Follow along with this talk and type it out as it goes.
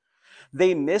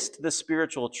They missed the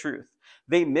spiritual truth.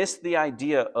 They missed the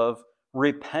idea of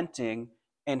repenting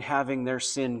and having their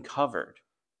sin covered.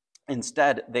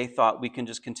 Instead, they thought we can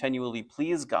just continually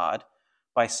please God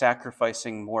by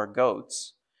sacrificing more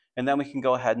goats, and then we can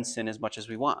go ahead and sin as much as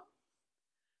we want.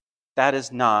 That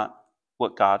is not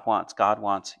what God wants. God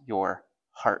wants your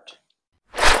heart.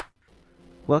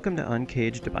 Welcome to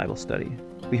Uncaged Bible Study.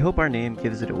 We hope our name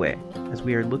gives it away, as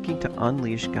we are looking to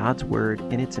unleash God's Word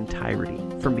in its entirety,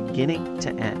 from beginning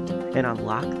to end, and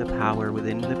unlock the power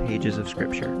within the pages of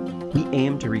Scripture. We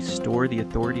aim to restore the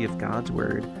authority of God's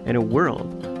Word in a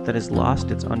world that has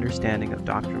lost its understanding of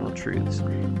doctrinal truths,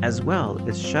 as well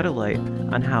as shed a light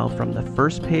on how, from the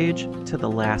first page to the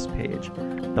last page,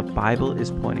 the Bible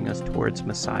is pointing us towards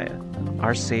Messiah,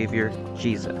 our Savior,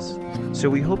 Jesus. So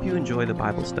we hope you enjoy the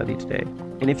Bible study today.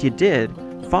 And if you did,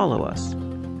 follow us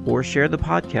or share the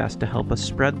podcast to help us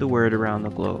spread the word around the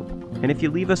globe. And if you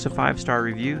leave us a 5-star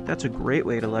review, that's a great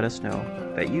way to let us know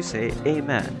that you say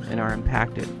amen and are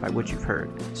impacted by what you've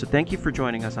heard. So thank you for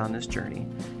joining us on this journey.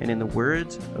 And in the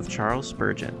words of Charles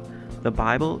Spurgeon, the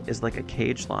Bible is like a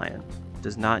caged lion. It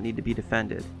does not need to be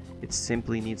defended. It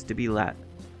simply needs to be let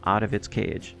out of its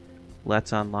cage.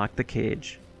 Let's unlock the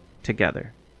cage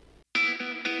together.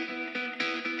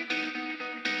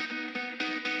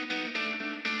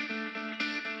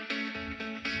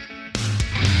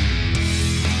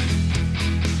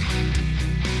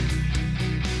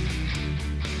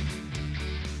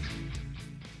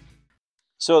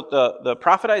 So the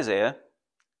prophet Isaiah,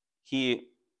 he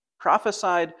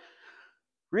prophesied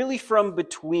really from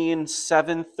between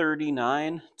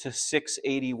 739 to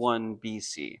 681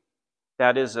 BC.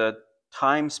 That is a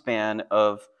time span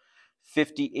of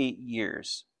 58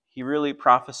 years. He really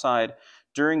prophesied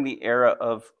during the era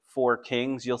of 4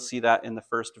 kings. You'll see that in the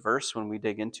first verse when we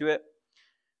dig into it.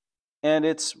 And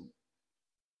its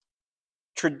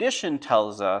tradition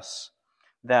tells us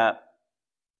that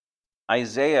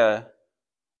Isaiah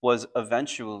was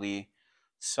eventually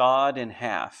sawed in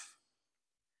half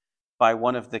by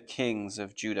one of the kings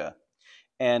of Judah.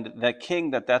 And the king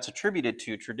that's attributed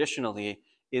to traditionally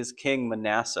is King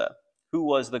Manasseh, who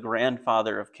was the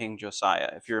grandfather of King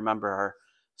Josiah. If you remember our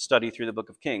study through the book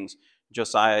of Kings,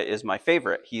 Josiah is my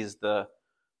favorite. He's the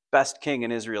best king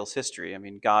in Israel's history. I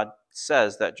mean, God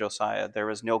says that Josiah, there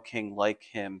was no king like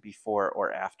him before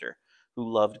or after,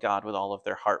 who loved God with all of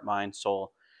their heart, mind,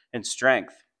 soul, and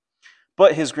strength.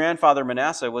 But his grandfather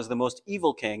Manasseh was the most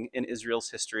evil king in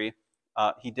Israel's history.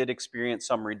 He did experience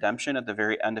some redemption at the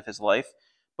very end of his life,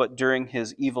 but during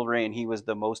his evil reign, he was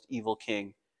the most evil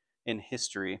king in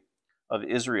history of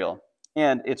Israel.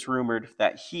 And it's rumored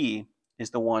that he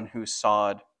is the one who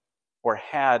sawed or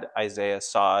had Isaiah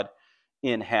sawed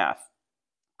in half,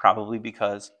 probably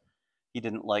because he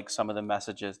didn't like some of the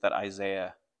messages that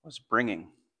Isaiah was bringing.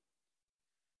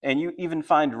 And you even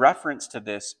find reference to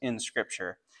this in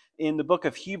Scripture. In the book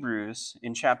of Hebrews,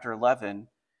 in chapter 11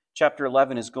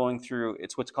 is going through,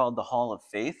 it's what's called the Hall of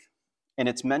Faith, and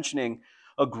it's mentioning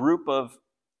a group of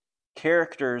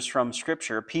characters from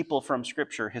Scripture, people from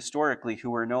Scripture historically, who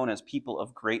were known as people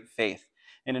of great faith.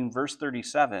 And in verse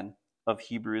 37 of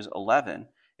Hebrews 11,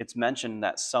 it's mentioned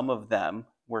that some of them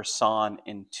were sawn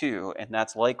in two, and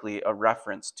that's likely a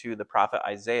reference to the prophet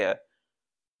Isaiah,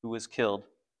 who was killed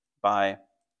by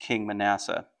King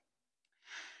Manasseh.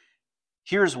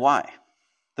 Here's why.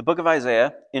 The book of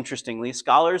Isaiah, interestingly,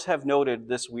 scholars have noted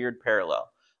this weird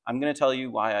parallel. I'm going to tell you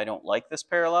why I don't like this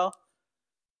parallel,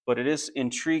 but it is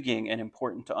intriguing and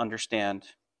important to understand.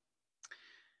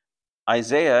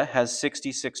 Isaiah has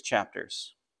 66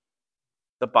 chapters.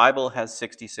 The Bible has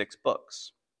 66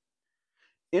 books.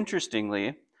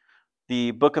 Interestingly,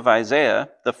 the book of Isaiah,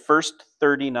 the first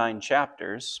 39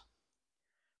 chapters,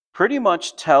 pretty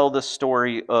much tell the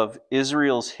story of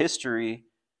Israel's history,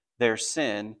 their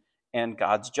sin, and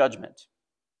God's judgment,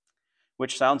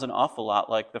 which sounds an awful lot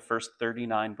like the first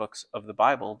 39 books of the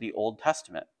Bible, the Old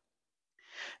Testament.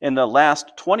 In the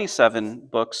last 27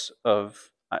 books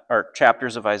or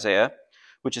chapters of Isaiah,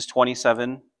 which is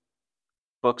 27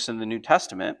 books in the New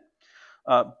Testament,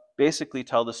 basically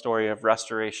tell the story of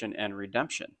restoration and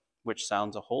redemption, which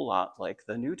sounds a whole lot like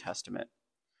the New Testament.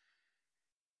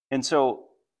 And so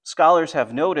scholars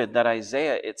have noted that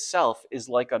Isaiah itself is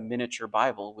like a miniature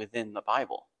Bible within the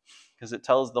Bible, because it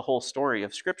tells the whole story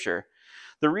of Scripture.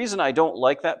 The reason I don't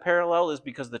like that parallel is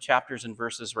because the chapters and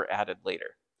verses were added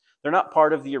later. They're not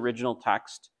part of the original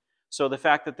text, so the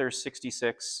fact that there's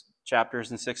 66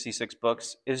 chapters and 66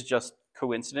 books is just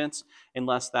coincidence,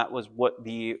 unless that was what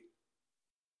the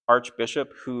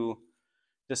archbishop who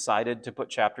decided to put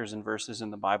chapters and verses in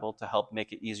the Bible to help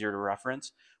make it easier to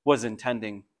reference was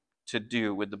intending to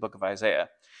do with the book of Isaiah.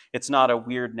 It's not a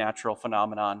weird natural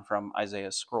phenomenon from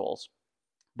Isaiah's scrolls.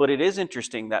 But it is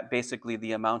interesting that basically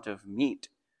the amount of meat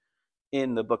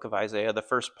in the book of Isaiah, the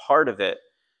first part of it,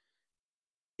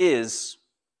 is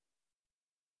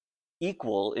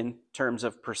equal in terms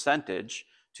of percentage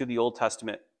to the Old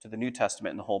Testament, to the New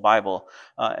Testament, and the whole Bible,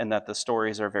 and that the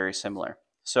stories are very similar.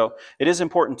 So it is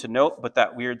important to note, but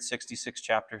that weird 66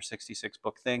 chapter, 66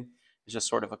 book thing is just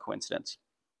sort of a coincidence.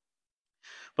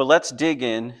 But let's dig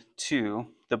into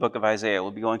the book of Isaiah.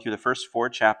 We'll be going through the first 4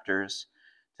 chapters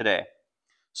today.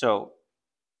 So,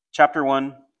 chapter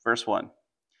 1, verse 1.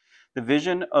 The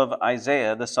vision of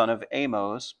Isaiah, the son of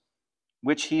Amos,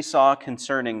 which he saw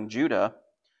concerning Judah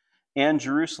and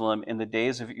Jerusalem in the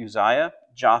days of Uzziah,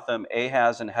 Jotham,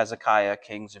 Ahaz, and Hezekiah,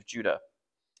 kings of Judah.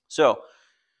 So,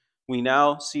 we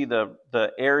now see the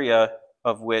area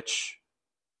of which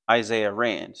Isaiah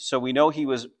reigned. So we know he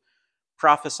was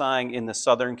prophesying in the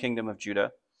southern kingdom of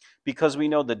Judah. Because we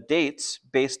know the dates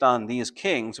based on these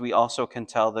kings, we also can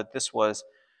tell that this was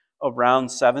around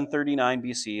 739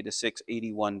 BC to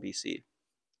 681 BC.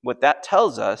 What that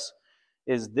tells us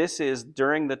is this is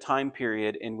during the time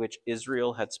period in which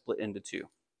Israel had split into 2.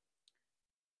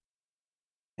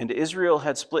 And Israel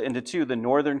had split into 2, the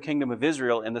northern kingdom of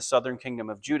Israel and the southern kingdom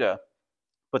of Judah.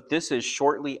 But this is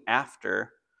shortly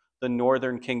after the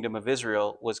northern kingdom of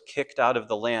Israel was kicked out of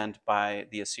the land by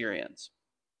the Assyrians.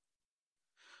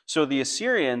 So the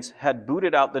Assyrians had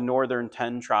booted out the northern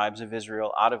 10 tribes of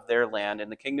Israel out of their land,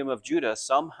 and the kingdom of Judah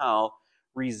somehow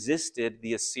resisted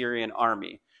the Assyrian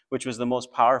army, which was the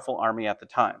most powerful army at the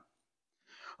time.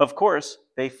 Of course,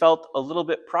 they felt a little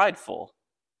bit prideful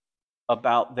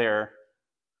about their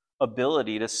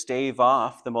ability to stave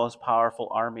off the most powerful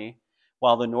army,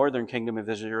 while the northern kingdom of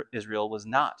Israel was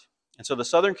not. And so the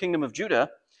southern kingdom of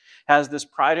Judah has this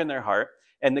pride in their heart,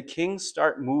 and the kings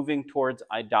start moving towards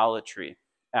idolatry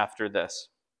after this.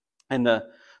 And the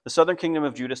southern kingdom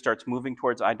of Judah starts moving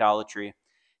towards idolatry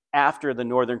after the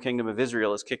northern kingdom of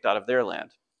Israel is kicked out of their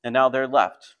land. And now they're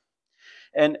left.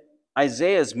 And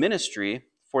Isaiah's ministry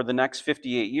for the next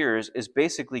 58 years is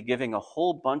basically giving a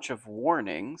whole bunch of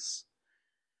warnings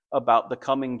about the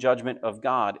coming judgment of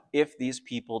God if these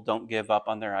people don't give up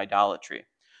on their idolatry.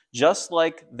 Just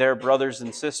like their brothers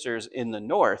and sisters in the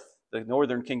north, the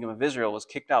northern kingdom of Israel was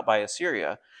kicked out by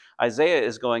Assyria, Isaiah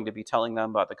is going to be telling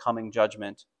them about the coming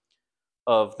judgment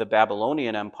of the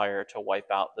Babylonian Empire to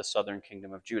wipe out the southern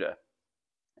kingdom of Judah.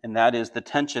 And that is the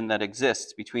tension that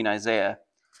exists between Isaiah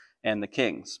and the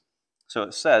kings. So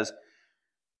it says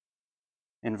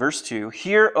in verse 2,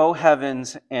 "Hear, O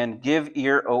heavens, and give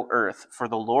ear, O earth, for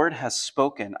the Lord has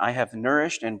spoken. I have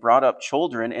nourished and brought up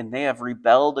children, and they have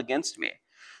rebelled against me."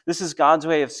 This is God's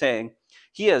way of saying,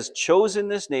 He has chosen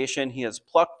this nation, He has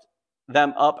plucked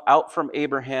them up out from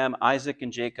Abraham, Isaac,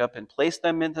 and Jacob, and placed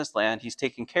them in this land. He's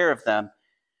taken care of them.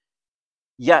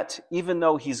 Yet, even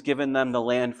though He's given them the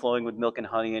land flowing with milk and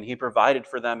honey, and He provided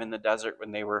for them in the desert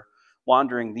when they were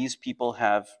wandering, these people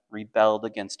have rebelled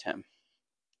against Him.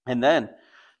 And then,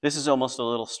 this is almost a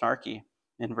little snarky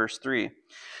in verse 3. It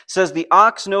says, "The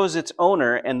ox knows its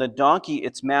owner, and the donkey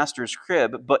its master's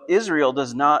crib, but Israel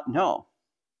does not know.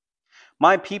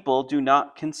 My people do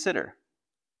not consider."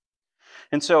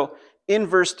 And so, in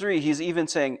verse 3, he's even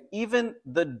saying, even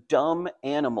the dumb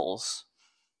animals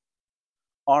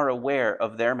are aware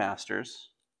of their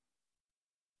masters.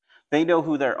 They know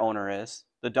who their owner is.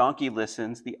 The donkey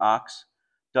listens. The ox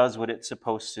does what it's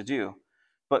supposed to do.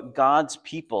 But God's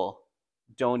people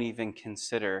don't even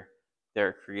consider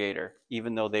their creator,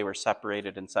 even though they were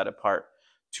separated and set apart,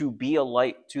 to be a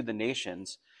light to the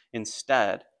nations.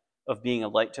 Instead of being a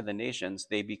light to the nations,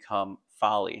 they become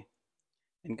folly,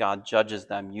 and God judges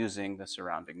them using the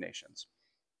surrounding nations.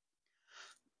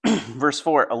 Verse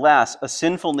 4, "Alas, a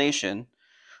sinful nation,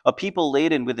 a people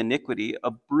laden with iniquity, a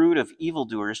brood of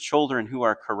evildoers, children who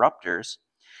are corrupters.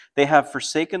 They have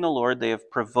forsaken the Lord, they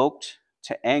have provoked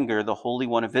to anger the Holy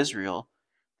One of Israel.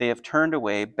 They have turned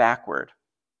away backward.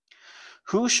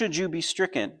 Who should you be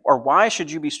stricken, or why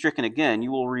should you be stricken again?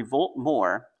 You will revolt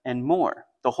more and more.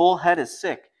 The whole head is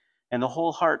sick, and the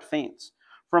whole heart faints.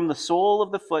 From the sole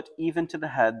of the foot even to the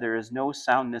head there is no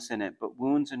soundness in it, but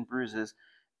wounds and bruises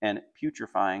and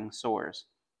putrefying sores.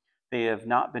 They have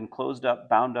not been closed up,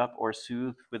 bound up, or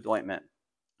soothed with ointment."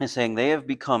 He's saying they have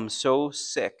become so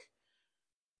sick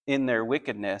in their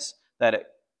wickedness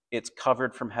that it's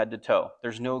covered from head to toe.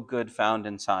 There's no good found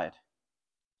inside.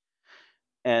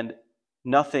 And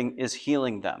nothing is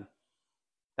healing them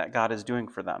that God is doing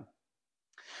for them.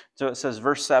 So it says,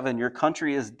 verse 7, "Your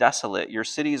country is desolate. Your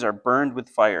cities are burned with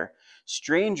fire.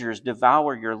 Strangers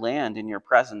devour your land in your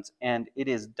presence, and it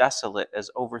is desolate as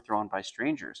overthrown by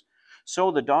strangers.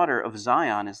 So the daughter of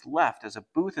Zion is left as a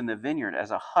booth in the vineyard,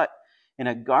 as a hut in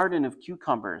a garden of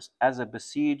cucumbers, as a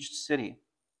besieged city.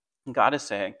 And God is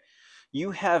saying,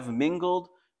 you have mingled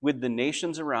with the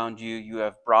nations around you, you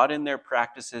have brought in their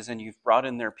practices, and you've brought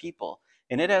in their people,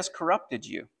 and it has corrupted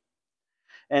you.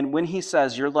 And when he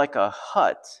says you're like a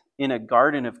hut in a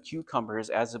garden of cucumbers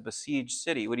as a besieged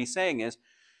city, what he's saying is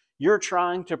you're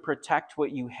trying to protect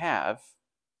what you have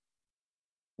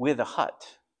with a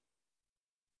hut.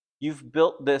 You've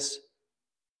built this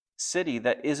city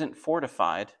that isn't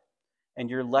fortified, and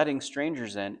you're letting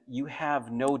strangers in. You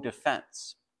have no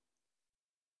defense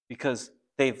because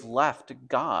they've left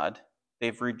God.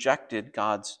 They've rejected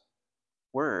God's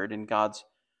word and God's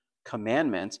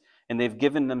commandments, and they've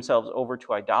given themselves over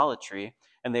to idolatry,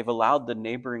 and they've allowed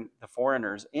the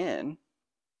foreigners in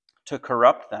to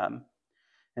corrupt them.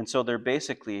 And so they're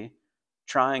basically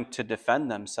trying to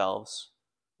defend themselves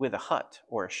with a hut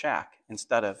or a shack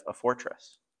instead of a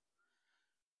fortress.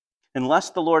 Unless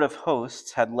the Lord of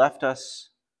hosts had left to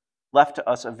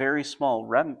us a very small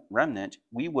remnant,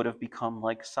 we would have become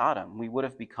like Sodom. We would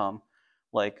have become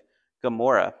like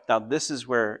Gomorrah. Now, this is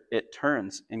where it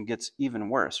turns and gets even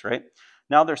worse, right?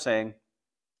 Now they're saying,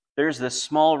 there's this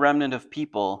small remnant of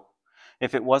people.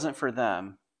 If it wasn't for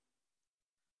them,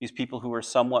 these people who were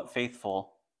somewhat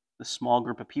faithful, this small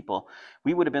group of people,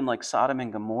 we would have been like Sodom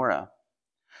and Gomorrah.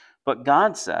 But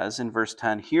God says in verse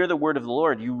 10, hear the word of the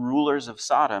Lord, you rulers of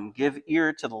Sodom. Give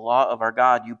ear to the law of our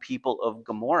God, you people of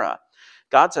Gomorrah.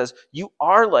 God says, you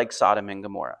are like Sodom and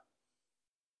Gomorrah.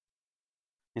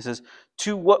 He says,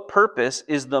 to what purpose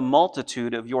is the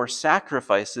multitude of your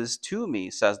sacrifices to me,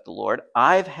 says the Lord?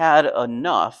 I've had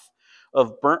enough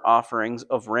of burnt offerings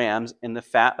of rams and the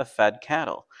fat of fed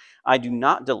cattle. I do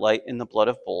not delight in the blood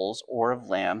of bulls or of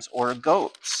lambs or of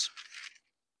goats.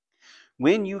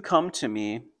 When you come to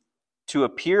me to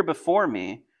appear before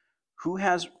me, who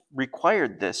has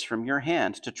required this from your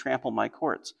hand to trample my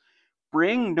courts?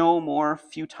 Bring no more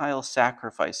futile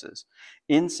sacrifices.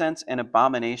 Incense and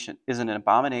abomination is an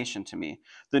abomination to me.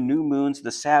 The new moons,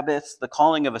 the Sabbaths, the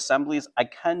calling of assemblies, I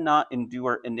cannot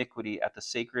endure iniquity at the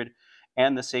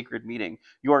sacred meeting.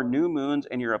 Your new moons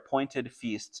and your appointed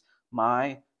feasts,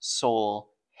 my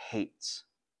soul hates.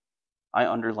 I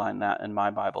underline that in my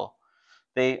Bible.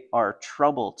 They are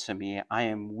trouble to me. I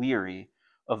am weary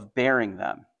of bearing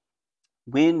them.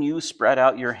 When you spread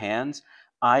out your hands,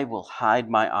 I will hide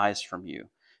my eyes from you.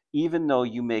 Even though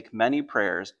you make many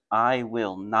prayers, I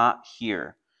will not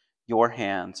hear. Your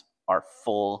hands are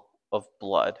full of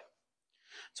blood.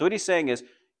 So what he's saying is,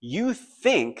 you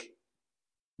think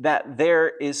that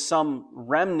there is some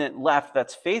remnant left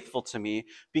that's faithful to me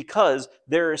because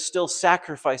there are still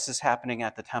sacrifices happening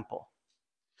at the temple.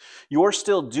 You're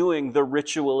still doing the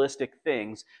ritualistic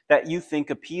things that you think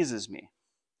appeases me.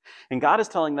 And God is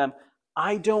telling them,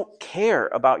 I don't care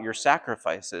about your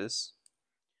sacrifices.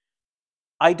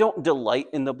 I don't delight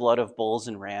in the blood of bulls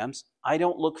and rams. I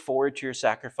don't look forward to your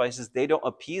sacrifices. They don't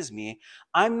appease me.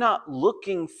 I'm not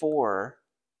looking for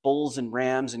bulls and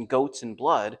rams and goats and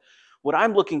blood. What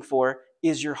I'm looking for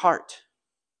is your heart.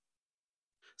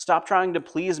 Stop trying to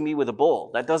please me with a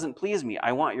bull. That doesn't please me.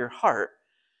 I want your heart.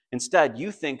 Instead,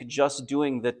 you think just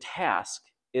doing the task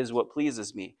is what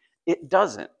pleases me. It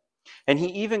doesn't. And he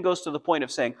even goes to the point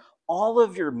of saying, all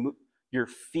of your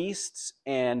feasts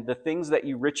and the things that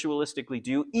you ritualistically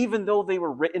do, even though they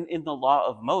were written in the law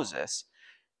of Moses,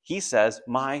 he says,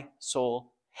 my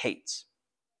soul hates.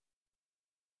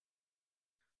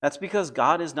 That's because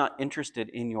God is not interested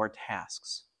in your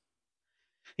tasks.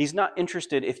 He's not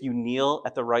interested if you kneel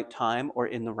at the right time or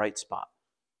in the right spot.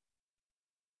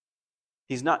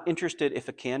 He's not interested if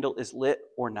a candle is lit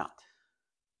or not.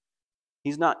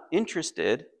 He's not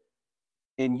interested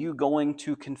in you going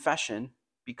to confession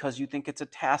because you think it's a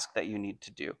task that you need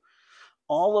to do.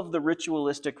 All of the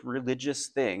ritualistic religious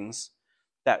things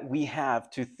that we have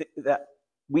that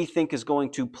we think is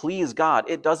going to please God,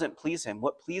 it doesn't please him.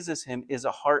 What pleases him is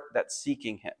a heart that's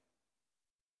seeking him.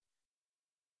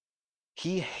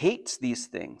 He hates these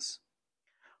things.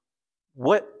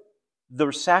 What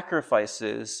the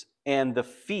sacrifices and the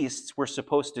feasts were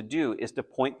supposed to do is to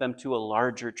point them to a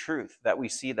larger truth that we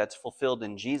see that's fulfilled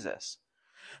in Jesus.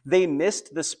 They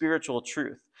missed the spiritual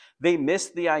truth. They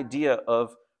missed the idea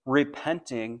of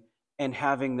repenting and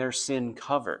having their sin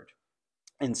covered.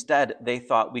 Instead, they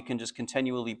thought we can just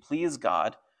continually please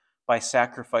God by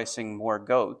sacrificing more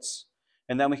goats,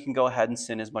 and then we can go ahead and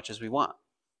sin as much as we want.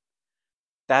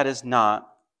 That is not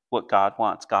what God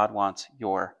wants. God wants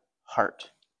your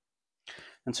heart.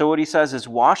 And so what he says is,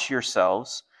 wash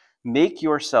yourselves, Make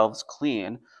yourselves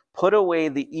clean. Put away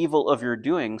the evil of your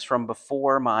doings from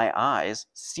before my eyes.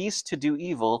 Cease to do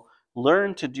evil.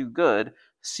 Learn to do good.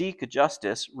 Seek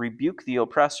justice. Rebuke the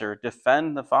oppressor.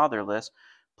 Defend the fatherless.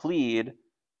 Plead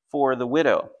for the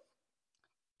widow.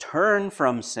 Turn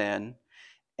from sin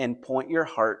and point your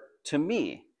heart to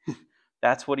me.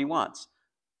 That's what he wants,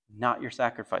 not your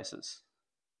sacrifices.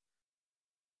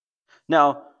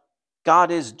 Now, God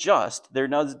is just. There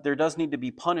does need to be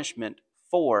punishment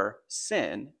for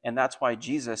sin, and that's why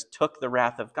Jesus took the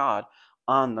wrath of God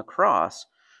on the cross.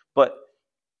 But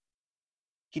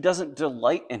he doesn't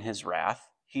delight in his wrath.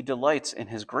 He delights in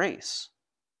his grace.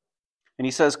 And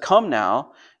he says, come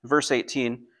now, verse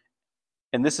 18,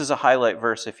 and this is a highlight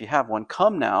verse if you have one.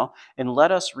 Come now, and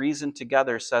let us reason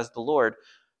together, says the Lord.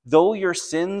 Though your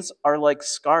sins are like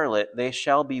scarlet, they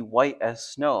shall be white as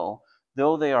snow.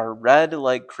 Though they are red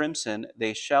like crimson,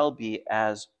 they shall be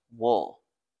as wool.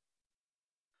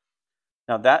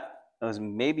 Now that was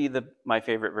maybe my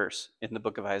favorite verse in the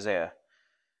book of Isaiah.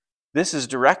 This is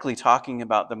directly talking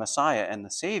about the Messiah and the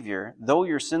Savior. Though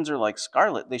your sins are like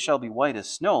scarlet, they shall be white as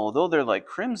snow. Though they're like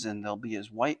crimson, they'll be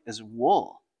as white as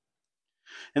wool.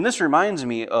 And this reminds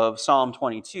me of Psalm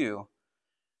 22,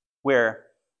 where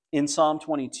in Psalm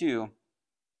 22,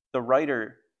 the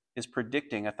writer is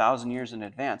predicting 1,000 years in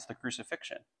advance the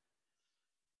crucifixion.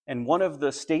 And one of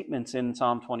the statements in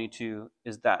Psalm 22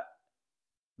 is that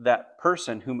that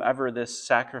person, whomever this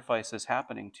sacrifice is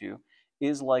happening to,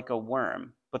 is like a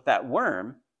worm. But that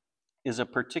worm is a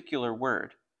particular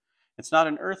word. It's not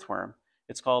an earthworm.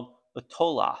 It's called the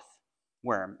toloth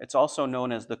worm. It's also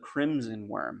known as the crimson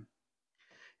worm.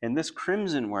 And this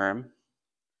crimson worm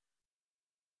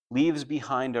leaves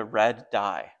behind a red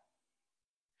dye.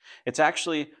 It's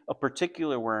actually a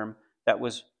particular worm that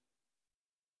was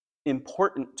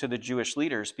important to the Jewish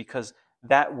leaders because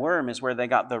that worm is where they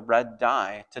got the red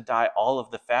dye to dye all of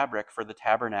the fabric for the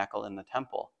tabernacle in the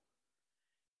temple.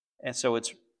 And so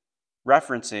it's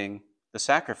referencing the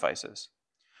sacrifices.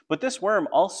 But this worm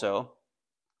also,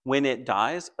 when it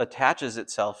dies, attaches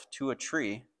itself to a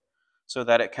tree so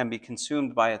that it can be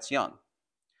consumed by its young.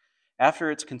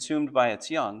 After it's consumed by its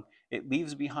young, it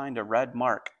leaves behind a red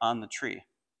mark on the tree.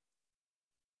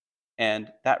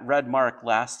 And that red mark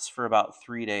lasts for about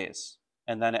 3 days,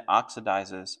 and then it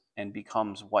oxidizes and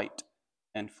becomes white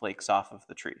and flakes off of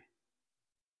the tree.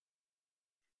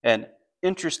 And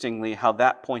interestingly, how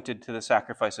that pointed to the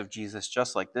sacrifice of Jesus,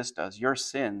 just like this does. Your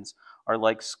sins are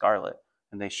like scarlet,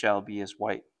 and they shall be as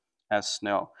white as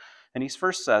snow. And he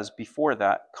first says, before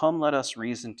that, come let us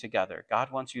reason together.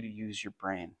 God wants you to use your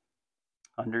brain.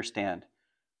 Understand.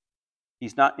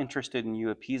 He's not interested in you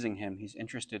appeasing him. He's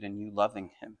interested in you loving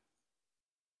him.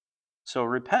 So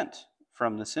repent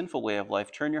from the sinful way of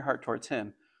life. Turn your heart towards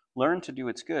him. Learn to do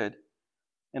what's good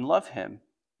and love him.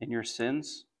 And your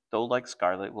sins, though like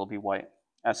scarlet, will be white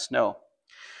as snow.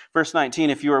 Verse 19,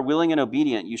 if you are willing and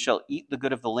obedient, you shall eat the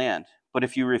good of the land. But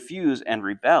if you refuse and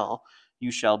rebel,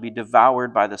 you shall be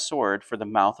devoured by the sword, for the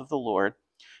mouth of the Lord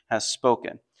has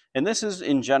spoken. And this is,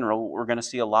 in general, what we're going to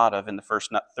see a lot of in the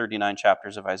first 39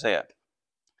 chapters of Isaiah.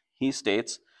 He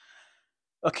states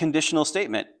a conditional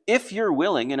statement. If you're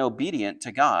willing and obedient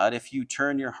to God, if you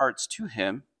turn your hearts to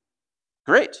him,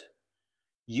 great.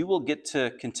 You will get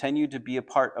to continue to be a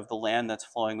part of the land that's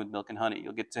flowing with milk and honey.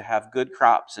 You'll get to have good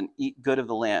crops and eat good of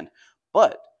the land.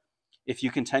 But if you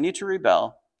continue to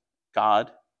rebel,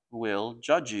 God will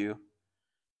judge you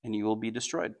and you will be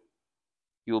destroyed.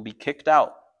 You will be kicked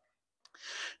out.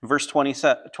 In verse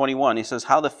 21, he says,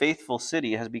 how the faithful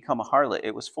city has become a harlot.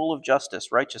 It was full of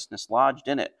justice, righteousness lodged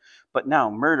in it. But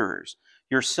now, murderers,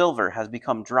 your silver has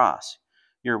become dross,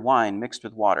 your wine mixed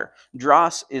with water.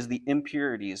 Dross is the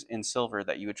impurities in silver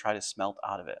that you would try to smelt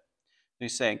out of it.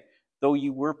 He's saying, though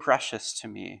you were precious to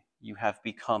me, you have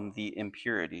become the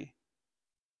impurity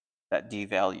that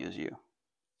devalues you.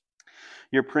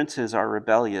 Your princes are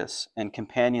rebellious and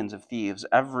companions of thieves.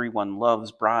 Everyone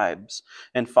loves bribes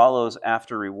and follows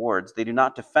after rewards. They do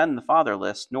not defend the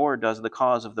fatherless, nor does the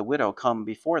cause of the widow come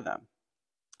before them.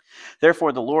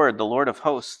 Therefore the Lord of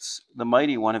hosts, the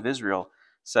mighty one of Israel,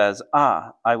 says,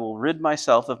 I will rid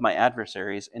myself of my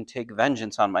adversaries and take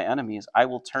vengeance on my enemies. I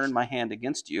will turn my hand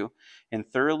against you and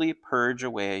thoroughly purge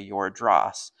away your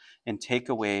dross and take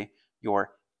away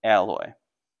your alloy.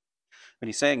 What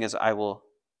he's saying is, I will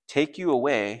take you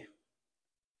away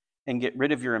and get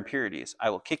rid of your impurities. I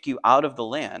will kick you out of the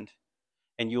land,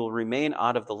 and you will remain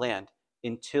out of the land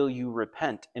until you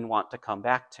repent and want to come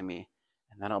back to me,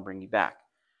 and then I'll bring you back.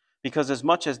 Because as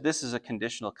much as this is a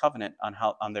conditional covenant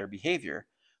on their behavior,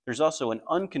 there's also an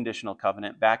unconditional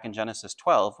covenant back in Genesis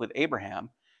 12 with Abraham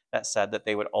that said that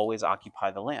they would always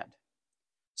occupy the land.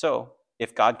 So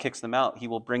if God kicks them out, he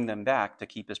will bring them back to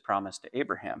keep his promise to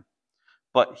Abraham,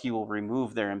 but he will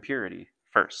remove their impurity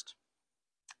first.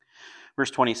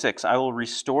 Verse 26, I will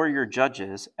restore your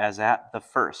judges as at the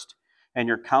first, and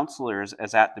your counselors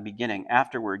as at the beginning.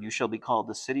 Afterward, you shall be called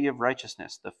the city of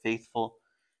righteousness, the faithful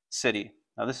city.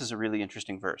 Now, this is a really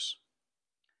interesting verse,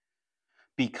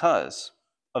 because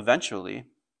eventually,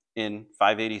 in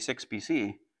 586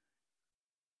 BC,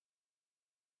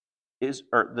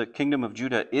 the kingdom of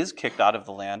Judah is kicked out of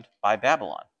the land by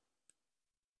Babylon.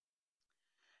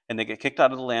 And they get kicked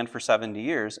out of the land for 70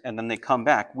 years, and then they come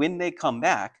back. When they come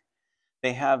back,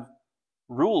 they have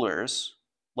rulers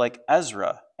like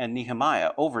Ezra and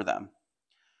Nehemiah over them.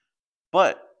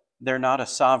 But they're not a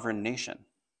sovereign nation.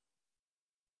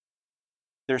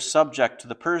 They're subject to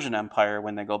the Persian Empire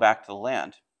when they go back to the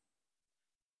land.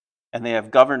 And they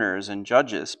have governors and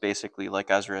judges, basically,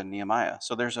 like Ezra and Nehemiah.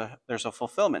 So there's a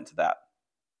fulfillment to that.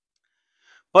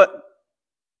 But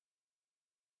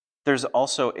there's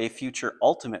also a future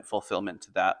ultimate fulfillment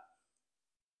to that.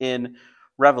 In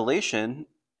Revelation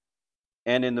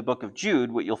and in the book of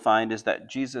Jude, what you'll find is that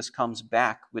Jesus comes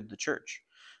back with the church.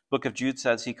 The book of Jude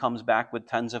says he comes back with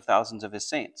tens of thousands of his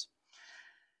saints.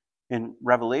 In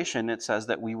Revelation, it says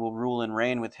that we will rule and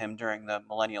reign with him during the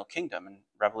millennial kingdom in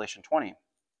Revelation 20.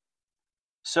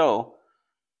 So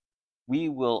we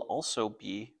will also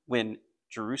be, when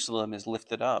Jerusalem is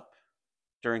lifted up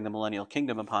during the millennial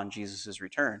kingdom upon Jesus'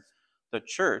 return, the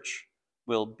church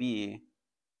will be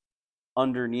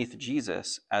underneath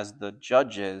Jesus as the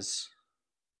judges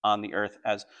on the earth,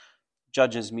 as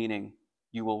judges meaning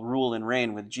you will rule and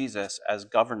reign with Jesus as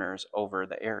governors over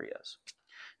the areas.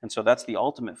 And so that's the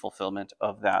ultimate fulfillment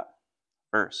of that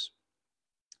verse.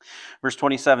 Verse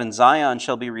 27, Zion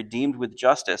shall be redeemed with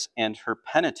justice, and her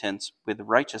penitents with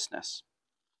righteousness.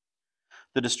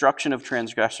 The destruction of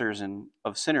transgressors and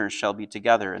of sinners shall be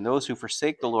together, and those who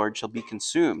forsake the Lord shall be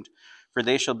consumed. For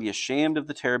they shall be ashamed of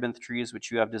the terebinth trees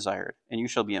which you have desired, and you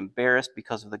shall be embarrassed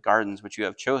because of the gardens which you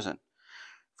have chosen.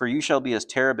 For you shall be as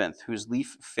terebinth, whose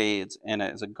leaf fades, and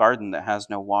as a garden that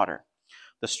has no water.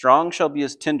 The strong shall be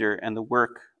as tinder, and the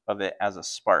work of it as a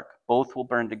spark. Both will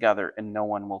burn together, and no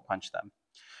one will quench them.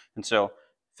 And so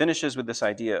finishes with this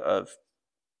idea of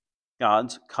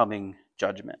God's coming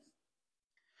judgment.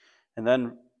 And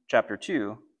then chapter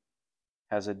 2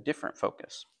 has a different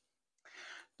focus.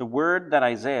 The word that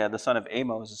Isaiah, the son of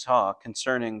Amos, saw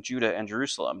concerning Judah and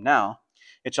Jerusalem. Now,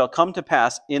 it shall come to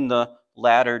pass in the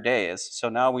latter days, so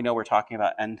now we know we're talking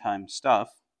about end time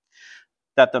stuff,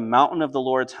 that the mountain of the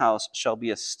Lord's house shall be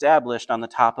established on the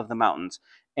top of the mountains,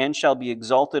 and shall be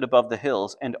exalted above the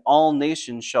hills, and all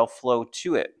nations shall flow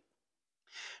to it.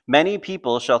 Many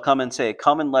people shall come and say,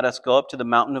 Come and let us go up to the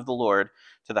mountain of the Lord,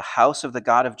 to the house of the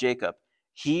God of Jacob.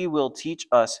 He will teach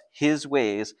us his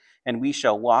ways, and we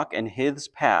shall walk in his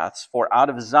paths. For out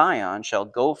of Zion shall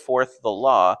go forth the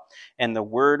law and the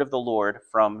word of the Lord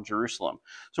from Jerusalem.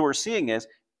 So what we're seeing is,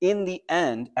 in the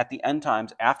end, at the end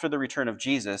times, after the return of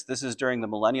Jesus, this is during the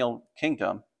millennial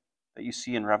kingdom that you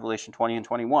see in Revelation 20 and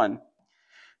 21,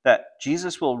 that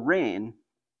Jesus will reign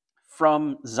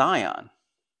from Zion.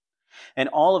 And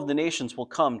all of the nations will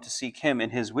come to seek him in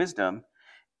his wisdom.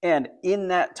 And in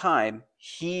that time,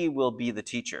 he will be the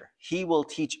teacher. He will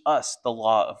teach us the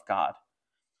law of God.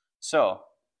 So,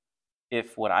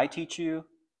 if what I teach you,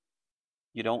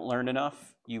 you don't learn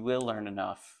enough, you will learn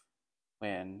enough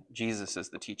when Jesus is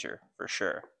the teacher, for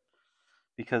sure.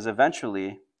 Because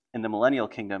eventually, in the millennial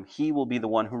kingdom, he will be the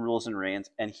one who rules and reigns,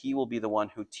 and he will be the one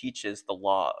who teaches the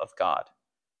law of God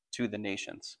to the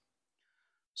nations.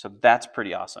 So that's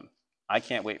pretty awesome. I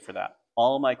can't wait for that.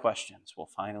 All my questions will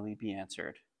finally be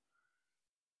answered.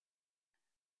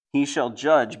 He shall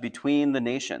judge between the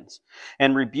nations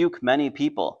and rebuke many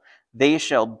people. They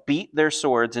shall beat their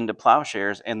swords into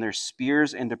plowshares and their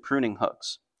spears into pruning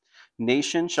hooks.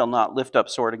 Nation shall not lift up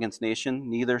sword against nation,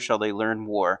 neither shall they learn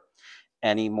war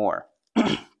anymore.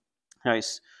 Now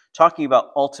he's talking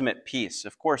about ultimate peace.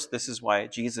 Of course, this is why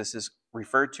Jesus is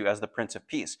referred to as the Prince of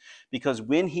Peace, because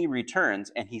when he returns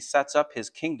and he sets up his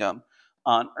kingdom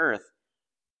on earth,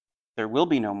 there will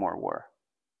be no more war.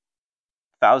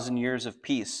 1,000 years of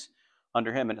peace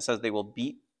under him, and it says they will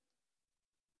beat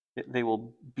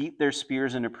their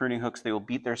spears into pruning hooks, they will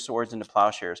beat their swords into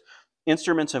plowshares.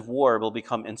 Instruments of war will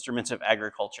become instruments of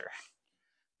agriculture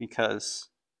because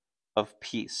of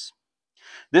peace.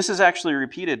 This is actually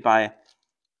repeated by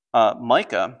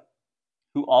Micah,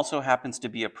 who also happens to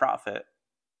be a prophet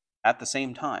at the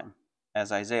same time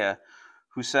as Isaiah,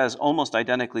 who says almost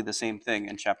identically the same thing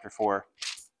in chapter 4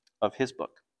 of his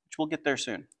book, which we'll get there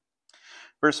soon.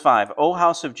 Verse 5, O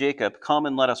house of Jacob, come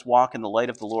and let us walk in the light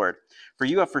of the Lord. For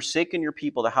you have forsaken your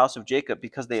people, the house of Jacob,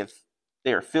 because they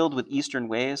are filled with eastern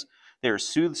ways. They are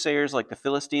soothsayers like the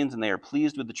Philistines, and they are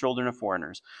pleased with the children of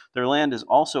foreigners. Their land is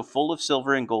also full of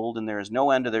silver and gold, and there is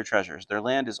no end to their treasures. Their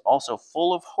land is also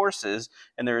full of horses,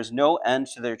 and there is no end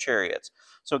to their chariots.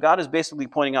 So God is basically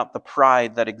pointing out the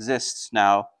pride that exists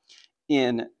now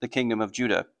in the kingdom of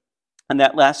Judah. And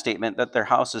that last statement, that their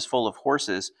house is full of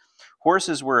horses,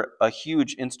 horses were a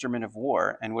huge instrument of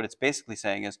war. And what it's basically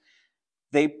saying is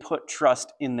they put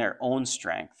trust in their own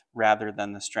strength rather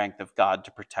than the strength of God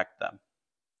to protect them.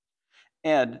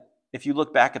 And if you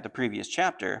look back at the previous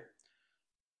chapter,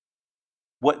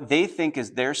 what they think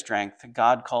is their strength,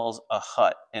 God calls a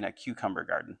hut in a cucumber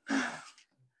garden.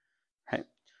 Right?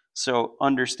 So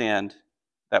understand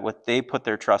that what they put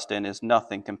their trust in is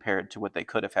nothing compared to what they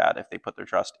could have had if they put their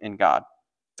trust in God.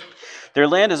 Their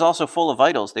land is also full of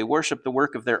idols. They worship the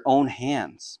work of their own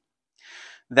hands.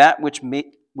 That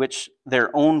which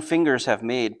their own fingers have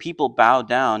made, people bow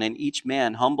down, and each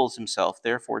man humbles himself.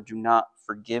 Therefore, do not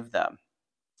forgive them.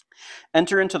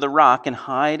 Enter into the rock and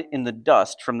hide in the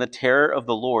dust from the terror of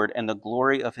the Lord and the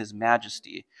glory of his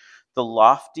majesty. The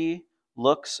lofty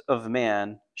looks of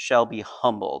man shall be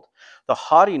humbled. The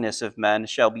haughtiness of men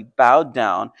shall be bowed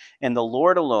down, and the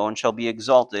Lord alone shall be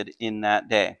exalted in that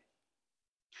day.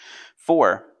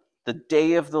 For the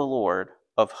day of the Lord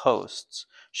of hosts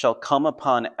shall come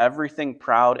upon everything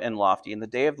proud and lofty. And the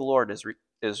day of the Lord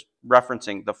is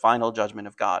referencing the final judgment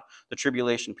of God, the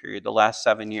tribulation period, the last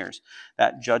 7 years,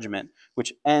 that judgment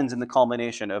which ends in the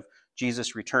culmination of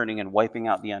Jesus returning and wiping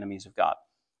out the enemies of God.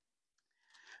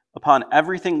 Upon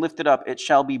everything lifted up, it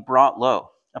shall be brought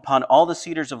low. Upon all the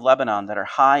cedars of Lebanon that are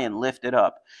high and lifted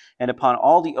up, and upon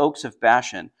all the oaks of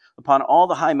Bashan, upon all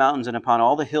the high mountains, and upon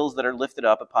all the hills that are lifted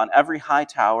up, upon every high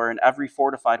tower and every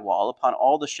fortified wall, upon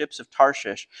all the ships of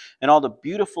Tarshish, and all the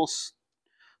beautiful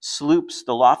sloops,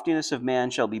 the loftiness of man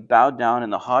shall be bowed down,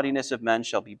 and the haughtiness of men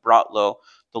shall be brought low.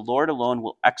 The Lord alone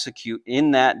will execute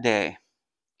in that day.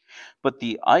 But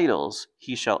the idols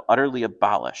he shall utterly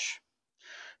abolish.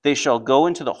 They shall go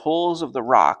into the holes of the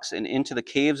rocks and into the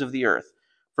caves of the earth,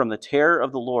 from the terror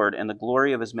of the Lord and the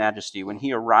glory of his majesty, when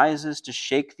he arises to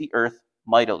shake the earth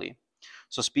mightily.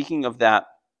 So speaking of that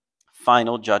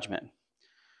final judgment.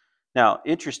 Now,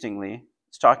 interestingly,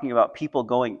 it's talking about people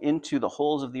going into the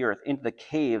holes of the earth, into the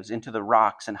caves, into the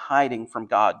rocks, and hiding from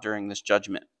God during this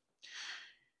judgment.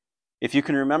 If you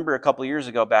can remember a couple years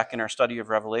ago, back in our study of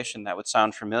Revelation, that would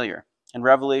sound familiar. In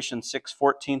Revelation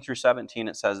 6:14 through 17,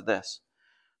 it says this: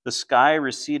 The sky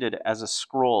receded as a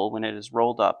scroll when it is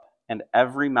rolled up, and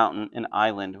every mountain and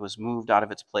island was moved out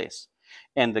of its place.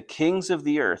 And the kings of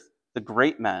the earth, the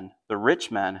great men, the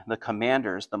rich men, the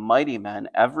commanders, the mighty men,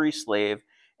 every slave,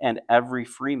 and every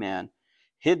free man,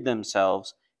 hid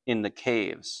themselves in the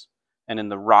caves and in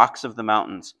the rocks of the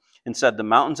mountains, and said, The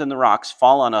mountains and the rocks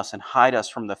fall on us and hide us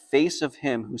from the face of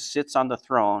him who sits on the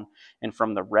throne and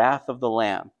from the wrath of the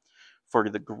Lamb. For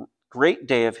the great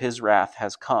day of his wrath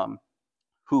has come.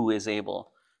 Who is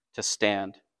able to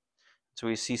stand? So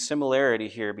we see similarity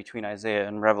here between Isaiah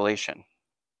and Revelation,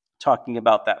 talking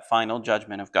about that final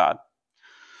judgment of God.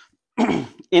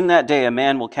 In that day, a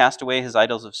man will cast away his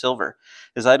idols of silver,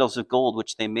 his idols of gold,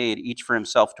 which they made, each for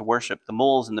himself to worship, the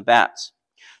moles and the bats,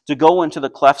 to go into the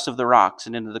clefts of the rocks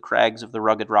and into the crags of the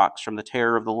rugged rocks, from the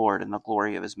terror of the Lord and the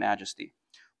glory of his majesty,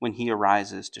 when he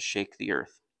arises to shake the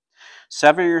earth.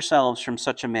 Sever yourselves from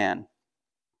such a man,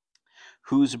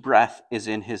 whose breath is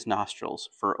in his nostrils,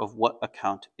 for of what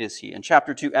account is he? And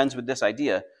chapter 2 ends with this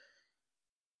idea: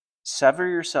 sever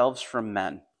yourselves from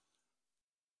men.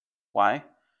 Why?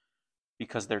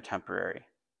 Because they're temporary.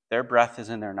 Their breath is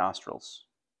in their nostrils.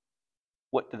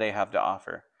 What do they have to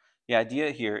offer? The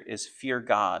idea here is fear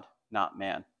God, not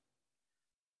man.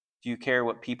 Do you care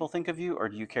what people think of you, or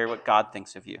do you care what God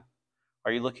thinks of you?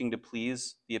 Are you looking to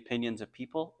please the opinions of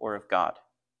people or of God?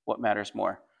 What matters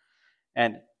more?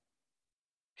 And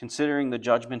considering the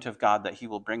judgment of God that he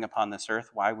will bring upon this earth,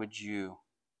 why would you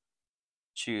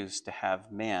choose to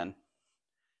have man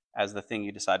as the thing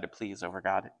you decide to please over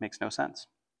God? It makes no sense.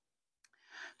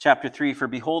 Chapter 3, For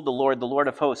behold, the Lord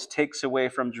of hosts, takes away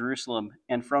from Jerusalem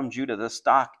and from Judah the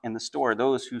stock and the store,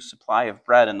 those whose supply of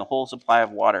bread and the whole supply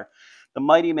of water, the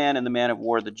mighty man and the man of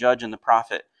war, the judge and the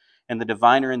prophet, and the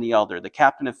diviner and the elder, the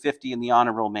captain of 50 and the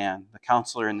honorable man, the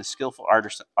counselor and the skillful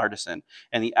artisan,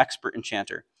 and the expert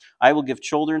enchanter. I will give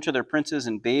children to their princes,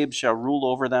 and babes shall rule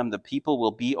over them. The people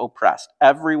will be oppressed,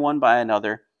 everyone by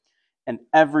another, and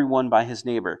everyone by his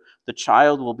neighbor. The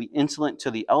child will be insolent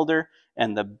to the elder,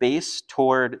 and the base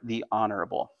toward the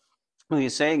honorable. What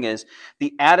he's saying is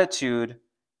the attitude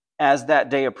as that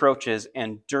day approaches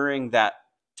and during that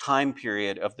time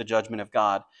period of the judgment of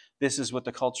God, this is what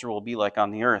the culture will be like on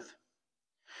the earth.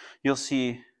 You'll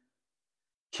see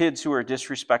kids who are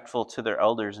disrespectful to their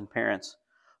elders and parents,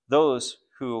 those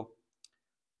who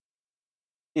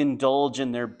indulge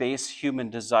in their base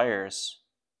human desires,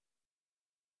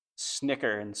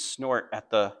 snicker and snort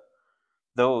at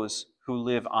those who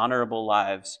live honorable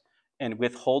lives and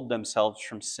withhold themselves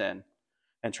from sin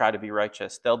and try to be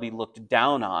righteous. They'll be looked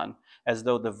down on as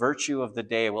though the virtue of the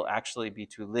day will actually be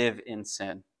to live in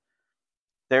sin.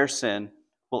 Their sin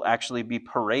will actually be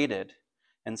paraded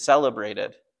and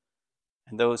celebrated,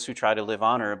 and those who try to live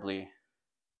honorably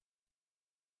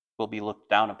will be looked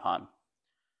down upon.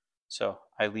 So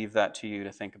I leave that to you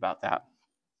to think about that.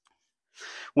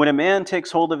 When a man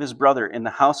takes hold of his brother in the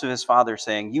house of his father,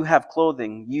 saying, "You have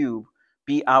clothing, you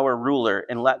be our ruler,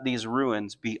 and let these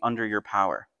ruins be under your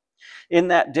power." In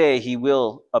that day he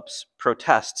will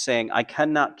protest, saying, "I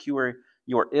cannot cure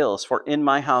your ills, for in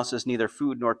my house is neither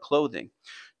food nor clothing.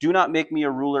 Do not make me a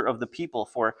ruler of the people,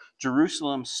 for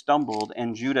Jerusalem stumbled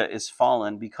and Judah is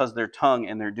fallen, because their tongue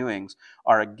and their doings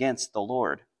are against the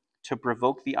Lord, to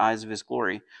provoke the eyes of his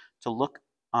glory, to look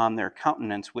on their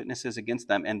countenance witnesses against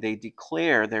them, and they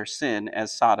declare their sin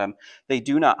as Sodom. They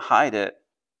do not hide it.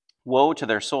 Woe to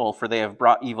their soul, for they have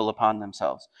brought evil upon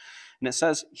themselves." And it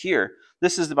says here,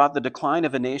 this is about the decline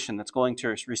of a nation that's going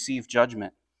to receive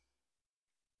judgment.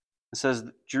 It says,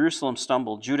 Jerusalem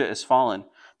stumbled, Judah is fallen.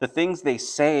 The things they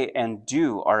say and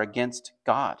do are against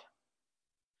God.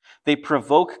 They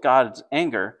provoke God's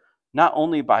anger not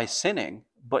only by sinning,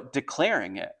 but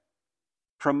declaring it,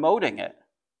 promoting it,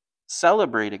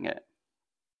 celebrating it.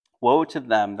 Woe to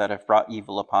them that have brought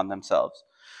evil upon themselves.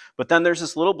 But then there's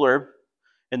this little blurb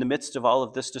in the midst of all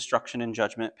of this destruction and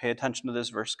judgment. Pay attention to this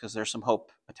verse because there's some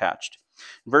hope attached.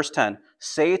 Verse 10,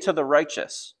 say to the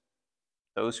righteous,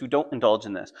 those who don't indulge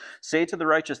in this, say to the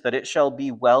righteous that it shall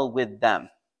be well with them,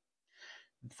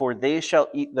 for they shall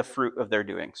eat the fruit of their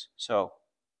doings. So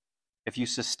if you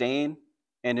sustain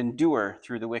and endure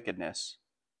through the wickedness,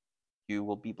 you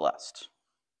will be blessed.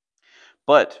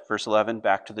 But, verse 11,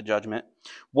 back to the judgment,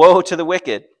 woe to the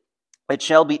wicked! It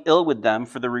shall be ill with them,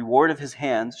 for the reward of his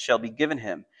hands shall be given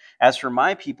him. As for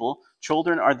my people,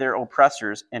 children are their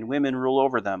oppressors, and women rule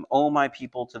over them. O my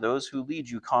people, to those who lead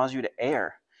you, cause you to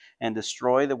err, and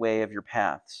destroy the way of your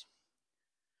paths.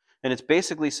 And it's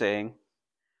basically saying,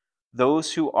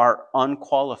 those who are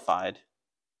unqualified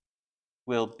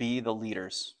will be the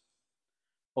leaders,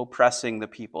 oppressing the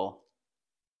people.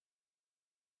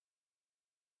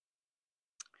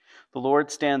 The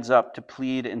Lord stands up to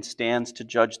plead and stands to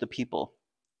judge the people.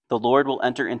 The Lord will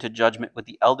enter into judgment with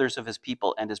the elders of his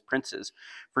people and his princes.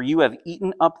 For you have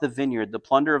eaten up the vineyard, the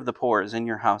plunder of the poor is in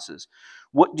your houses.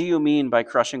 What do you mean by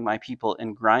crushing my people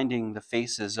and grinding the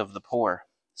faces of the poor?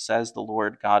 Says the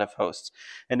Lord God of hosts.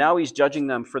 And now he's judging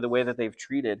them for the way that they've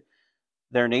treated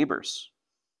their neighbors.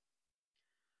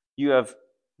 You have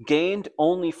gained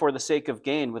only for the sake of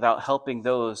gain without helping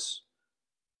those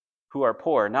who are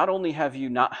poor. Not only have you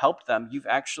not helped them, you've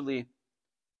actually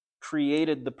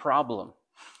created the problem.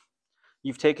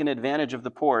 You've taken advantage of the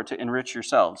poor to enrich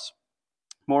yourselves.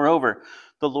 Moreover,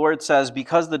 the Lord says,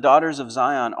 because the daughters of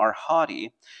Zion are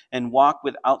haughty and walk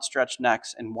with outstretched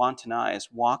necks and wanton eyes,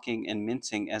 walking and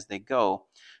mincing as they go,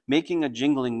 making a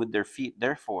jingling with their feet,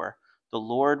 therefore the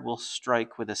Lord will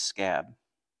strike with a scab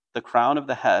the crown of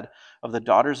the head of the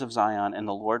daughters of Zion, and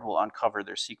the Lord will uncover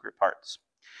their secret parts.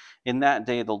 In that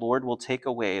day, the Lord will take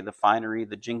away the finery,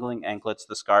 the jingling anklets,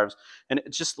 the scarves, and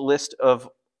it's just a list of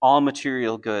all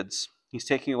material goods. He's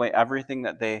taking away everything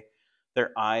that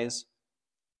their eyes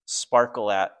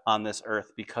sparkle at on this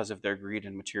earth because of their greed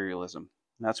and materialism.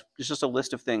 And that's just a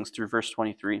list of things through verse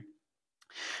 23.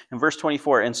 In verse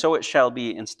 24, and so it shall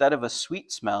be, instead of a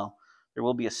sweet smell, there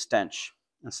will be a stench.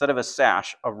 Instead of a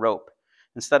sash, a rope.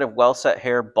 Instead of well-set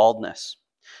hair, baldness.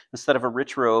 Instead of a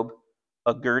rich robe,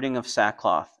 a girding of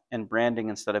sackcloth, and branding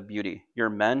instead of beauty. Your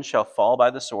men shall fall by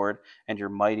the sword, and your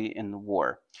mighty in the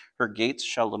war. Her gates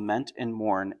shall lament and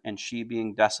mourn, and she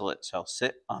being desolate shall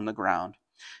sit on the ground.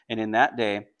 And in that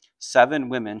day 7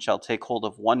 women shall take hold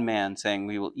of one man, saying,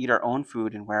 we will eat our own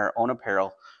food and wear our own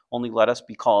apparel. Only let us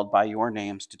be called by your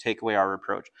names to take away our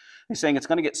reproach. He's saying it's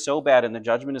going to get so bad, and the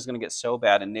judgment is going to get so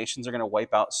bad, and nations are going to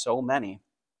wipe out so many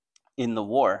in the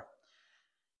war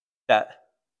that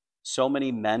so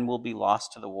many men will be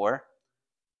lost to the war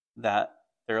that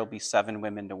there will be 7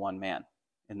 women to 1 man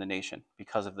in the nation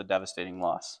because of the devastating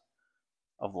loss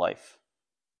of life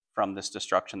from this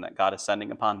destruction that God is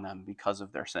sending upon them because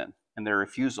of their sin and their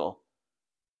refusal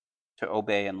to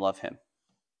obey and love him.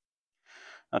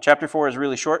 Now, chapter 4 is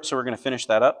really short, so we're going to finish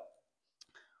that up.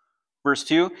 Verse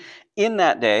 2, in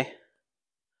that day,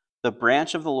 the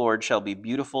branch of the Lord shall be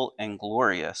beautiful and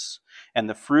glorious, and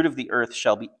the fruit of the earth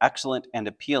shall be excellent and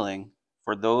appealing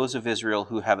for those of Israel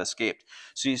who have escaped.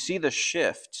 So you see the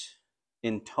shift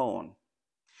in tone.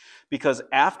 Because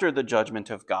after the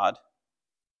judgment of God,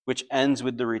 which ends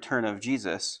with the return of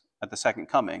Jesus at the second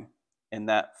coming, in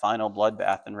that final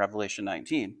bloodbath in Revelation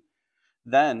 19,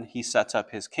 then he sets up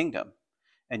his kingdom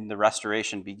and the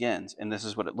restoration begins. And this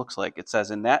is what it looks like. It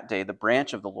says, in that day, the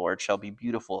branch of the Lord shall be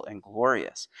beautiful and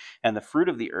glorious, and the fruit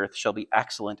of the earth shall be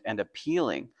excellent and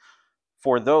appealing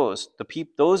for those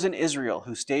in Israel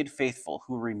who stayed faithful,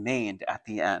 who remained at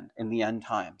the end, in the end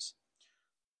times.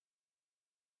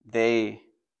 They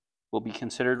will be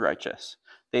considered righteous.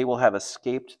 They will have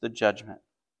escaped the judgment.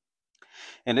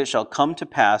 And it shall come to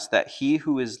pass that he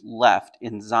who is left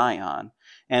in Zion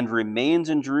and remains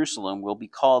in Jerusalem will be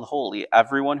called holy,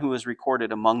 everyone who is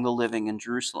recorded among the living in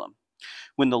Jerusalem.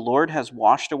 When the Lord has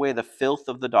washed away the filth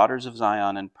of the daughters of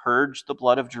Zion and purged the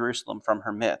blood of Jerusalem from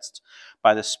her midst,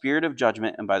 by the spirit of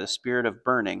judgment and by the spirit of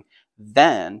burning,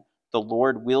 then the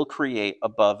Lord will create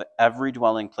above every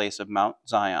dwelling place of Mount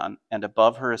Zion and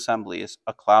above her assemblies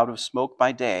a cloud of smoke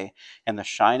by day and the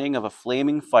shining of a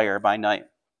flaming fire by night.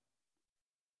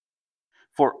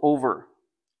 For over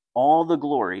all the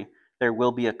glory there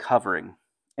will be a covering,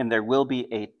 and there will be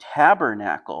a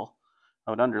tabernacle,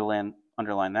 I would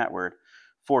underline that word,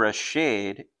 for a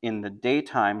shade in the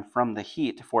daytime from the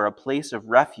heat, for a place of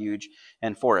refuge,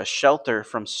 and for a shelter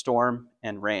from storm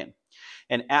and rain.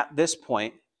 And at this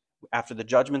point, after the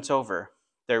judgment's over,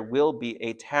 there will be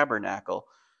a tabernacle,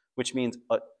 which means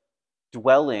a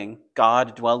dwelling,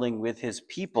 God dwelling with his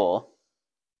people,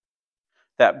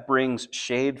 that brings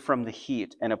shade from the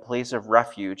heat and a place of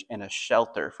refuge and a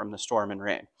shelter from the storm and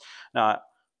rain. Now,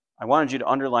 I wanted you to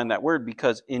underline that word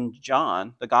because in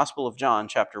John, the Gospel of John,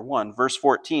 chapter 1, verse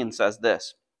 14 says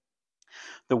this,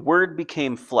 the Word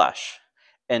became flesh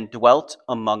and dwelt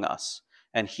among us,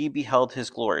 and he beheld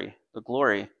his glory, the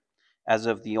glory as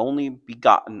of the only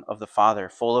begotten of the Father,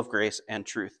 full of grace and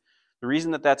truth. The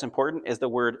reason that that's important is the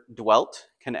word dwelt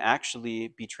can actually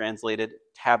be translated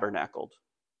tabernacled,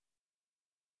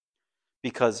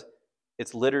 because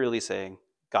it's literally saying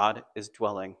God is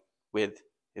dwelling with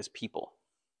his people.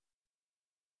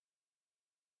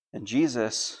 And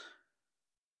Jesus,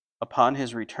 upon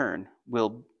his return,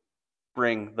 will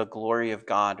bring the glory of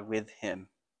God with him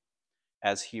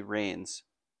as he reigns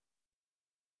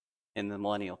in the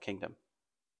millennial kingdom.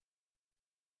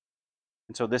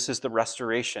 And so this is the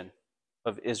restoration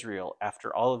of Israel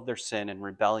after all of their sin and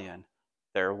rebellion.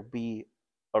 There will be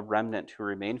a remnant who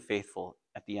remain faithful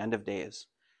at the end of days.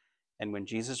 And when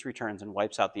Jesus returns and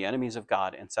wipes out the enemies of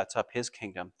God and sets up his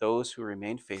kingdom, those who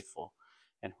remain faithful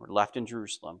and who are left in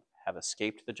Jerusalem have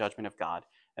escaped the judgment of God,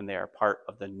 and they are part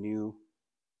of the new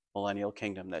millennial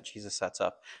kingdom that Jesus sets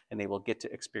up, and they will get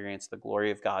to experience the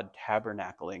glory of God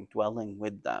tabernacling, dwelling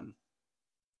with them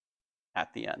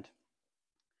at the end.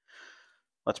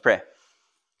 Let's pray.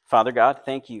 Father God,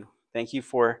 thank you. Thank you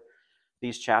for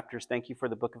these chapters. Thank you for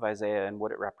the book of Isaiah and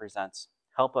what it represents.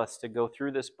 Help us to go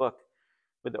through this book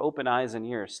with open eyes and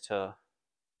ears to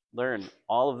learn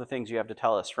all of the things you have to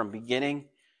tell us from beginning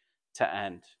to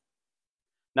end.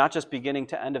 Not just beginning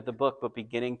to end of the book, but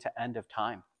beginning to end of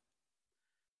time.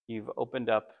 You've opened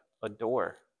up a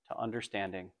door to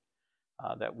understanding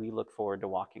that we look forward to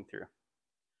walking through.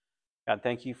 God,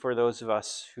 thank you for those of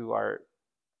us who are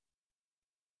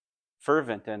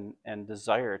fervent and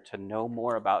desire to know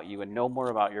more about you and know more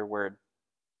about your word.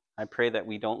 I pray that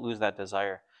we don't lose that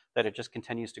desire, that it just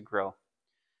continues to grow,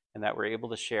 and that we're able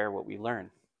to share what we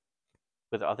learn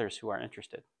with others who are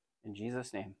interested. In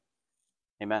Jesus' name,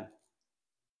 amen.